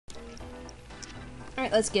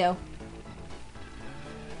Alright, let's go.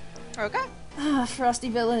 Okay. Frosty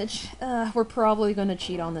Village. We're probably gonna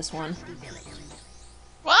cheat on this one.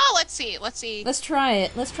 Well, let's see. Let's see. Let's try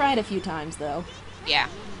it. Let's try it a few times, though. Yeah.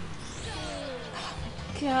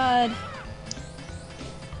 God.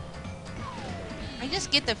 I just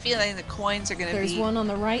get the feeling the coins are gonna be... There's one on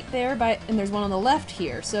the right there, and there's one on the left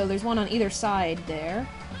here. So there's one on either side there.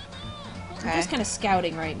 Okay. I'm just kind of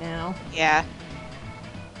scouting right now. Yeah.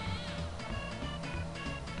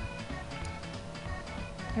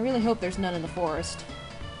 I really hope there's none in the forest.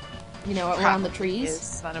 You know, around the trees. Is,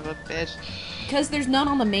 son of a bitch. Because there's none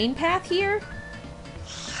on the main path here.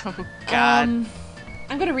 Oh, God.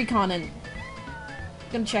 I'm gonna recon and...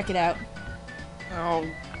 gonna check it out. Oh,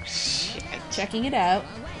 shit. Checking it out.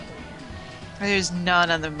 There's none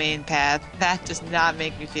on the main path. That does not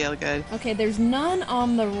make me feel good. Okay, there's none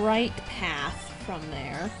on the right path from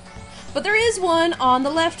there. But there is one on the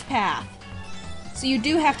left path. So you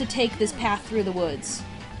do have to take this path through the woods.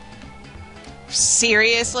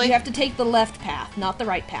 Seriously? You have to take the left path, not the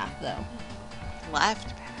right path, though.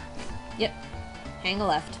 Left path? Yep. Hang a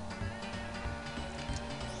left.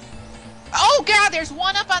 Oh, God, there's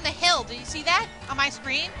one up on the hill. Did you see that on my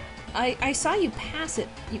screen? I saw you pass it.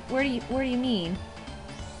 Where do you mean?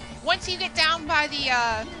 Once you get down by the,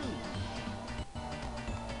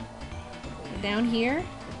 Down here?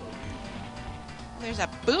 There's a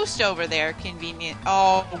boost over there, convenient.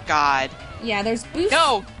 Oh, God. Yeah, there's boost.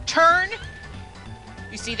 No, turn.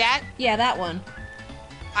 You see that? Yeah, that one.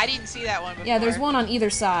 I didn't see that one before. Yeah, there's one on either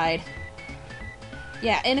side.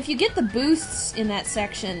 Yeah, and if you get the boosts in that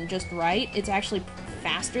section just right, it's actually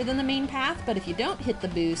faster than the main path, but if you don't hit the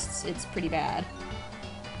boosts, it's pretty bad.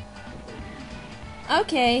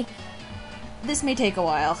 Okay. This may take a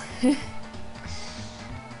while. Do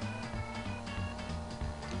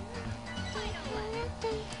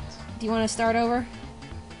you want to start over?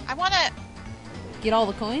 I want to... Get all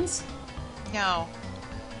the coins? No.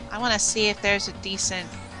 I want to see if there's a decent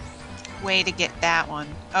way to get that one.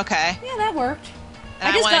 Okay. Yeah, that worked. And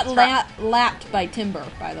I just wanna got lapped by Timber,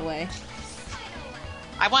 by the way.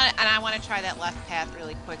 I want to try that left path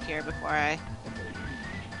really quick here before I...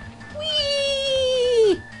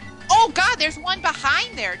 Whee! Oh, God, there's one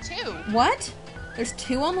behind there, too. What? There's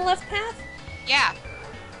two on the left path? Yeah.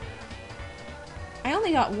 I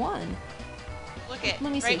only got one. Look at...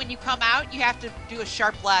 Let me see. Right when you come out, you have to do a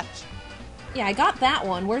sharp left. Yeah, I got that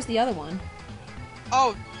one. Where's the other one?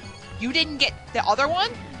 Oh, you didn't get the other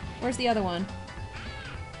one? Where's the other one?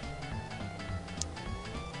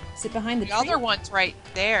 Is it behind the The tree? other one's right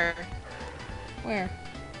there. Where?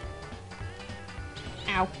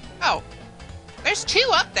 Ow. Oh. There's two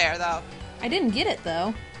up there, though. I didn't get it,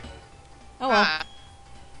 though. Oh well.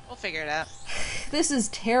 We'll figure it out. This is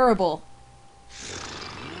terrible.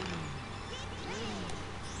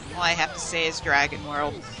 All I have to say is Dragon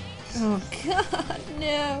World. Oh god,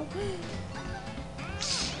 no.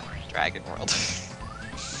 Dragon World.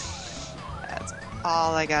 That's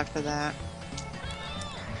all I got for that.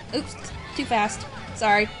 Oops, too fast.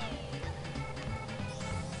 Sorry.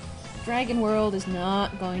 Dragon World is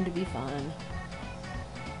not going to be fun.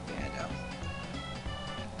 Yeah, I know.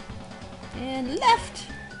 And left!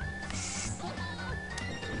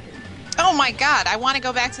 Oh my god, I want to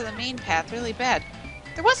go back to the main path really bad.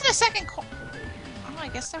 There wasn't a second Oh, I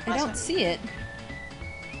guess there I wasn't. don't see it.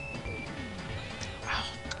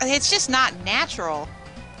 It's just not natural.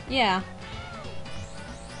 Yeah.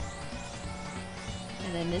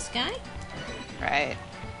 And then this guy. Right.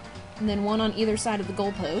 And then one on either side of the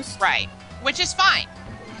goalpost. Right. Which is fine.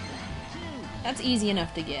 That's easy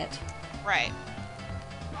enough to get. Right.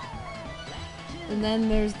 And then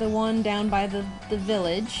there's the one down by the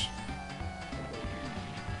village.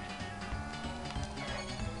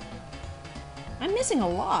 I'm missing a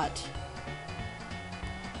lot.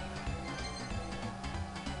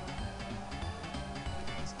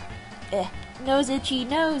 Nose itchy,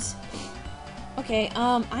 nose. Okay,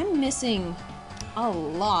 I'm missing a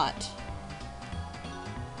lot.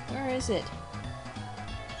 Where is it?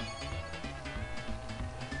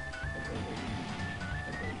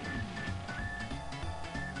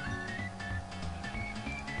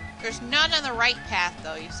 There's none on the right path,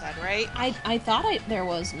 though, you said, right? I thought there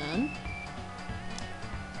was none.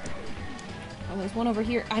 Oh, there's one over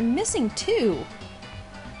here. I'm missing two.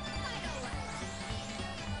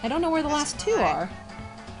 I don't know where the last two are.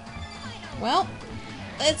 Well,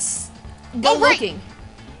 let's go looking.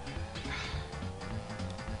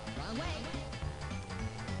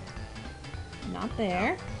 Not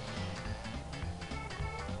there.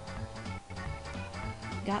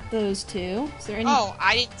 Got those two. Is there any... Oh,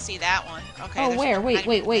 I didn't see that one. Okay. Oh, there's where? one Wait, right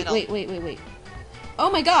wait, in the wait, middle. wait, wait, wait, wait. Oh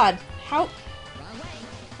my god! How?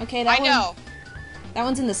 Okay, that I know. That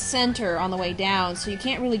one's in the center on the way down, so you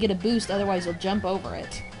can't really get a boost, otherwise you'll jump over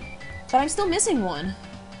it. But I'm still missing one.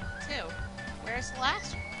 2. Where's the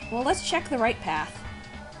last one? Well, let's check the right path.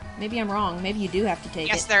 Maybe I'm wrong. Maybe you do have to take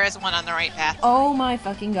it. Yes, there is one on the right path. Oh my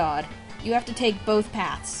fucking god. You have to take both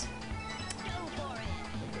paths.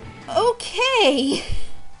 Okay!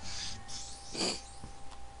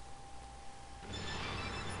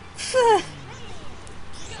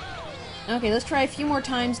 Okay, let's try a few more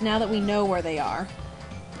times now that we know where they are.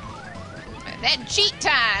 Then cheat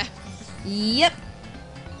time! Yep.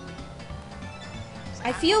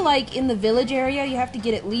 I feel like in the village area you have to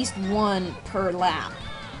get at least one per lap.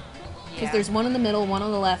 Because Yeah. there's one in the middle, one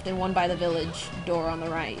on the left, and one by the village door on the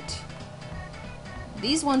right.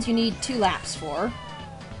 These ones you need 2 laps for.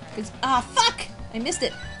 Cause, fuck! I missed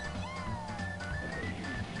it.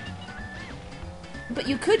 But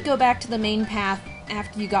you could go back to the main path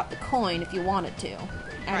after you got the coin if you wanted to.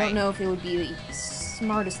 I Right. don't know if it would be the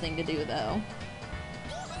smartest thing to do, though.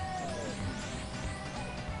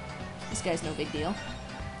 This guy's no big deal.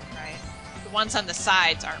 Right. The ones on the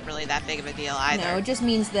sides aren't really that big of a deal either. No, it just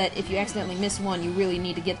means that if you accidentally miss one, you really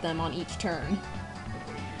need to get them on each turn.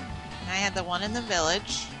 I had the one in the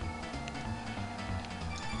village,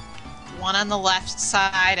 one on the left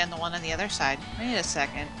side, and the one on the other side. Wait a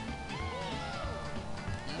second.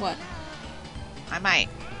 What? I might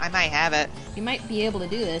have it. You might be able to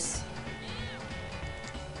do this.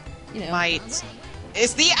 You know. Might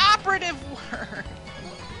is the operative word.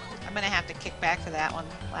 I'm gonna have to kick back for that one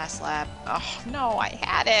last lap. Oh no, I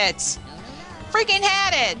had it. Freaking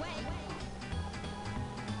had it.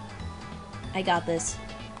 I got this.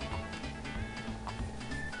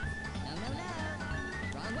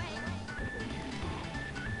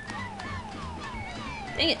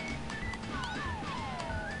 Dang it.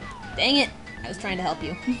 Dang it. I was trying to help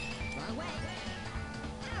you. Let me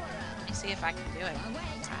see if I can do it.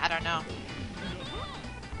 I don't know.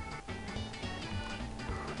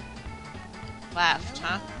 Left,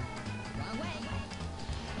 huh?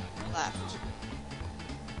 Left.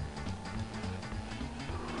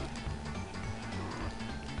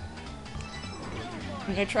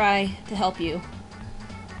 I'm gonna try to help you.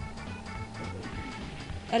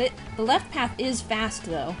 But the left path is fast,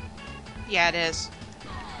 though. Yeah, it is.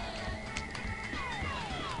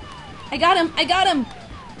 I got him! I got him!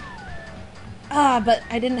 But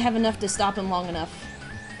I didn't have enough to stop him long enough.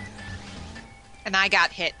 And I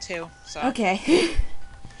got hit too. So Okay.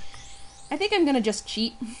 I think I'm gonna just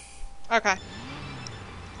cheat. okay.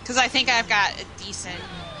 Because I think I've got a decent.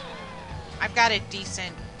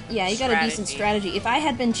 Yeah, you got a decent strategy. If I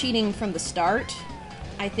had been cheating from the start,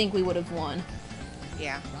 I think we would have won.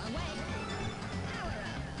 Yeah.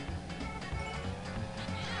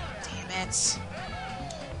 Damn it.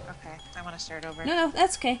 Okay, I want to start over. No,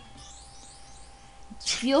 that's okay.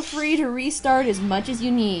 Feel free to restart as much as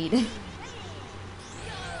you need.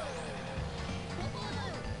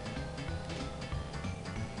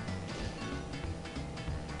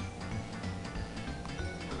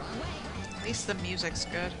 At least the music's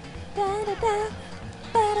good. Da-da-da,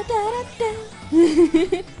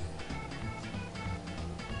 ba-da-da-da-da.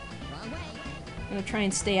 I'm gonna try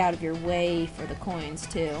and stay out of your way for the coins,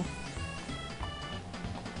 too.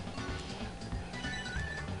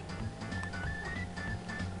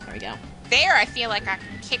 There we go. There, I feel like I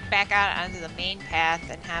can kick back out onto the main path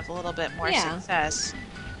and have a little bit more success.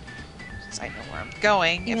 Since I know where I'm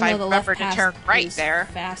going. Even if I though the remember left to path turn right is there.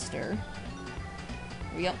 faster.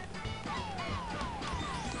 There we go.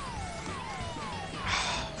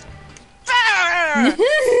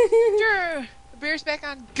 The beer's back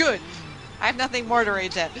on. Good. I have nothing more to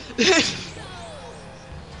rage at.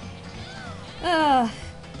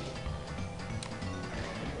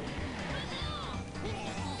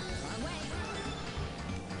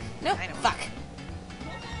 Nope. I know. Fuck.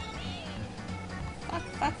 Fuck,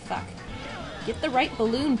 fuck, fuck. Get the right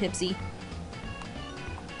balloon, Pipsy.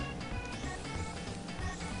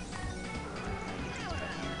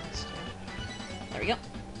 There we go.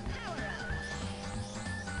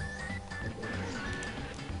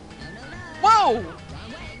 Whoa!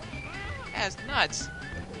 That's nuts.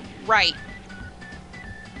 Right.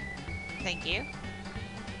 Thank you. Here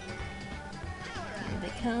they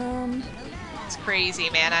come. It's crazy,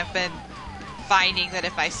 man. I've been finding that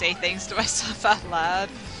if I say things to myself out loud,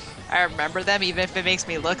 I remember them, even if it makes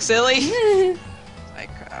me look silly. Like,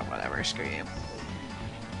 whatever, screw you.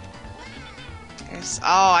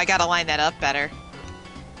 Oh, I gotta line that up better.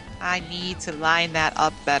 I need to line that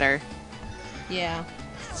up better. Yeah.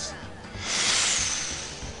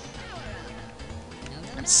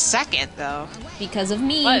 I'm second, though. Because of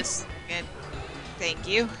me. Was second. Thank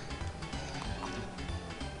you.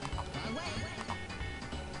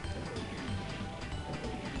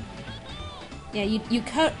 Yeah, you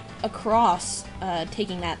cut across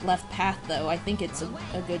taking that left path, though. I think it's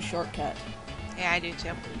a good shortcut. Yeah, I do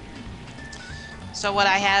too. So what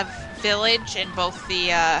I have, village and both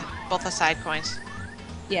the side coins.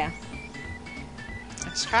 Yeah.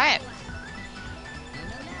 Let's try it.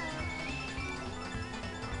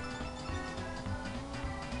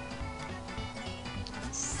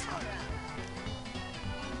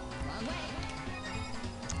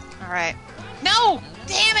 All right. No!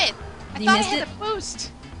 Damn it! I You thought I missed had it? the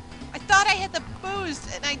boost. I thought I had the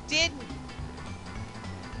boost, and I didn't.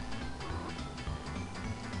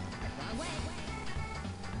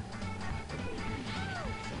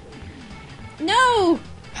 No!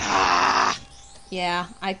 Ah! Yeah,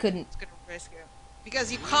 I couldn't. It's gonna risk it because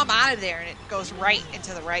you come out of there and it goes right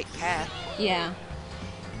into the right path. Yeah.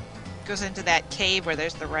 It goes into that cave where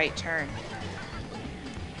there's the right turn.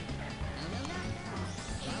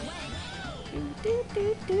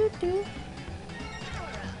 Do.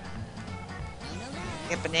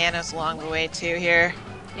 Get bananas along the way too here.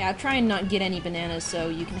 Yeah, I'll try and not get any bananas so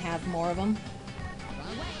you can have more of them.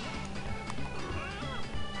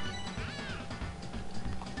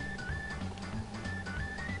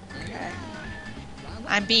 Okay.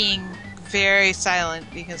 I'm being very silent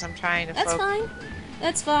because I'm trying to That's focus. fine.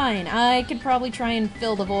 That's fine. I could probably try and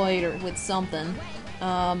fill the void with something.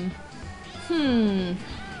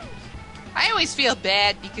 I always feel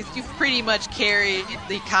bad because you've pretty much carried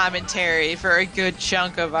the commentary for a good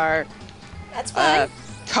chunk of our That's fine.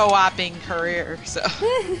 co-oping career, so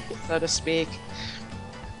so to speak.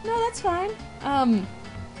 No, that's fine.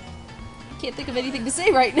 Can't think of anything to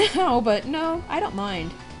say right now, but no, I don't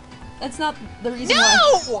mind. That's not the reason why.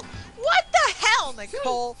 No! What the hell,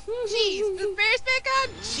 Nicole? Jeez, the Bears back on?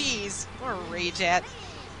 Jeez, what a rage at.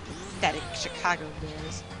 Pathetic Chicago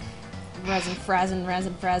Bears. Razzin'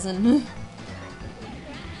 frazzin'.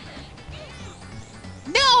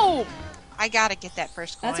 No! I gotta get that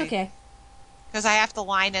first coin. That's okay. Because I have to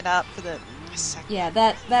line it up for the second. Yeah,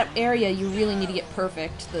 that area you really need to get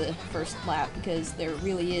perfect the first lap because there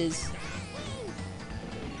really is.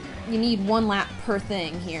 You need one lap per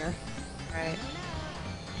thing here. Right.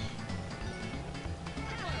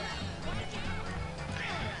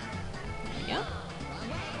 Yeah.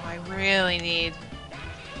 I really need.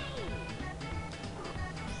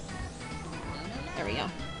 There we go.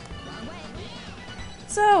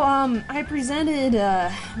 So, I presented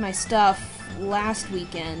my stuff last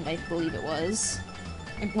weekend, I believe it was.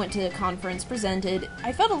 I went to a conference, presented.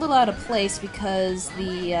 I felt a little out of place because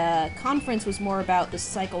the conference was more about the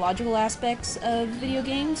psychological aspects of video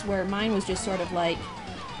games, where mine was just sort of like,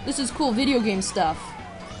 this is cool video game stuff.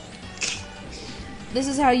 This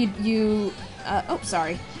is how you oh,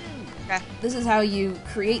 sorry. Okay. This is how you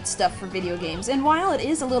create stuff for video games. And while it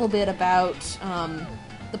is a little bit about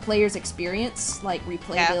the player's experience, like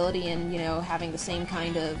replayability and, you know, having the same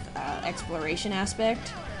kind of exploration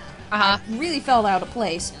aspect, I really felt out of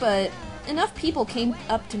place. But enough people came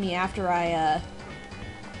up to me after I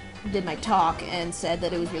did my talk and said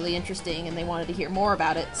that it was really interesting and they wanted to hear more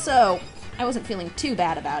about it. So I wasn't feeling too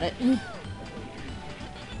bad about it.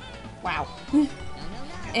 Wow.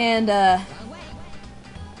 And,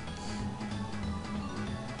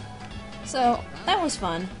 so, that was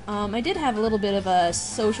fun. I did have a little bit of a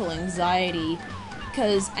social anxiety,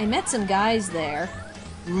 because I met some guys there.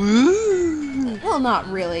 Ooh. Well, not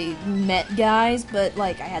really met guys, but,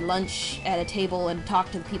 like, I had lunch at a table and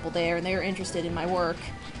talked to the people there, and they were interested in my work.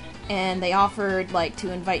 And they offered, like,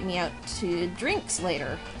 to invite me out to drinks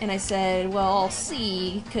later. And I said, well, I'll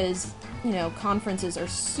see, because, you know, conferences are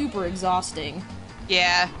super exhausting.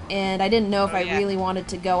 Yeah. And I didn't know if I yeah. really wanted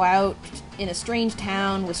to go out in a strange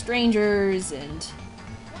town with strangers and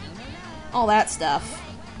all that stuff.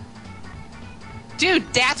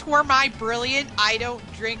 Dude, that's where my brilliant I don't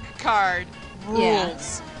drink card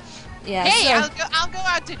rules. Yeah. Hey, So, I'll go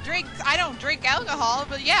out to drinks. I don't drink alcohol,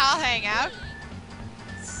 but yeah, I'll hang out.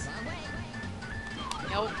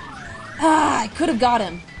 Nope. I could have got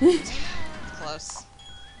him. Close.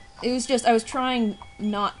 It was just I was trying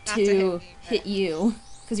not Not to to hit you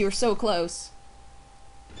because you were so close.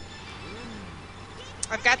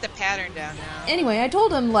 I've got the pattern down now. Anyway, I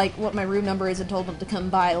told him like what my room number is and told them to come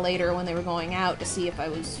by later when they were going out to see if I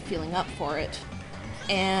was feeling up for it.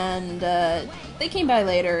 And they came by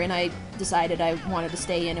later, and I decided I wanted to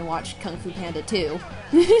stay in and watch Kung Fu Panda 2.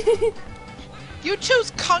 You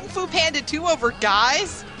choose Kung Fu Panda 2 over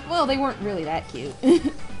guys? Well, they weren't really that cute.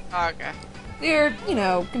 Okay. They're, you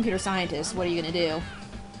know, computer scientists. What are you gonna do?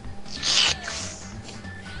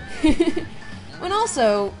 And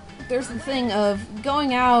also, there's the thing of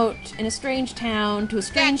going out in a strange town to a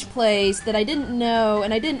strange place that I didn't know,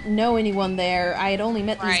 and I didn't know anyone there. I had only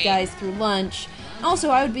met these guys through lunch. Also,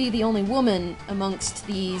 I would be the only woman amongst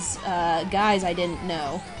these guys I didn't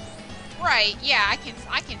know. Right, yeah,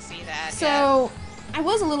 I can see that. So, I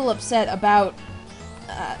was a little upset about,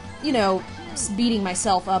 you know, beating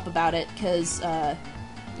myself up about it, because,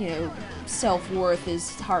 you know, self-worth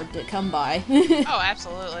is hard to come by. Oh,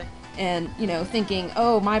 absolutely. And, you know, thinking,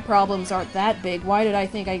 oh, my problems aren't that big, why did I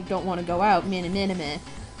think I don't want to go out? Meh.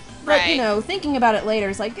 But, you know, thinking about it later,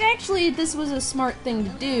 it's like, actually, this was a smart thing to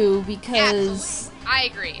do, because... I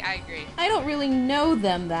agree. I don't really know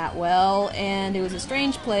them that well, and it was a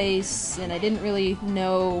strange place, and I didn't really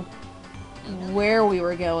know where we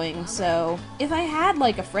were going, so... If I had,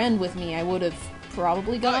 like, a friend with me, I would have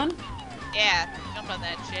probably gone. Yeah, jump on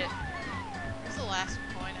that shit. Where's the last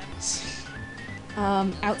coin I can see?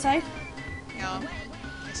 Outside? No,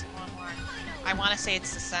 just one more. I want to say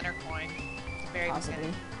it's the center coin. Very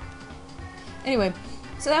possibly. Anyway,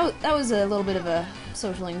 so that was a little bit of a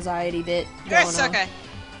social anxiety bit going on. Okay.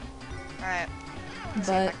 Alright.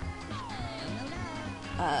 But,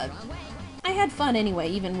 I had fun anyway,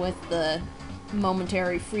 even with the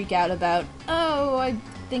momentary freak out about, oh, I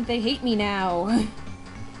think they hate me now.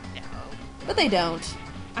 No. But they don't.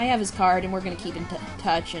 I have his card, and we're gonna keep in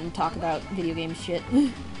touch and talk about video game shit.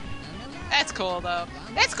 That's cool, though.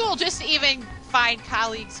 That's cool just to even find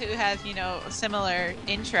colleagues who have, you know, similar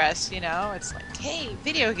interests, you know? It's like, hey,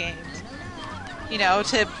 video games. You know,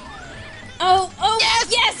 to... Oh,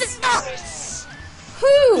 yes! Nice!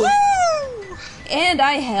 Whew! Woo! And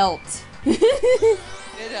I helped.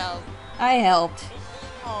 It helped. I helped.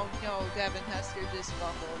 Oh, no, Devin Hester just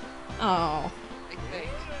fumbled. Oh. I think.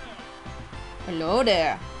 Hello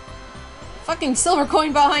there. Fucking silver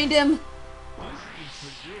coin behind him.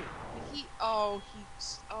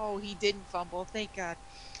 He didn't fumble. Thank God.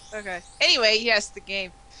 Okay. Anyway, yes, the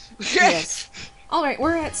game. Yes. Alright,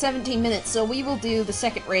 we're at 17 minutes, so we will do the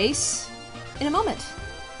second race in a moment.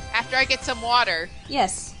 After I get some water.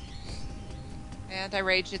 Yes. And I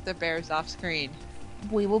raged at the bears off screen.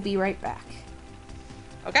 We will be right back.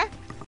 Okay.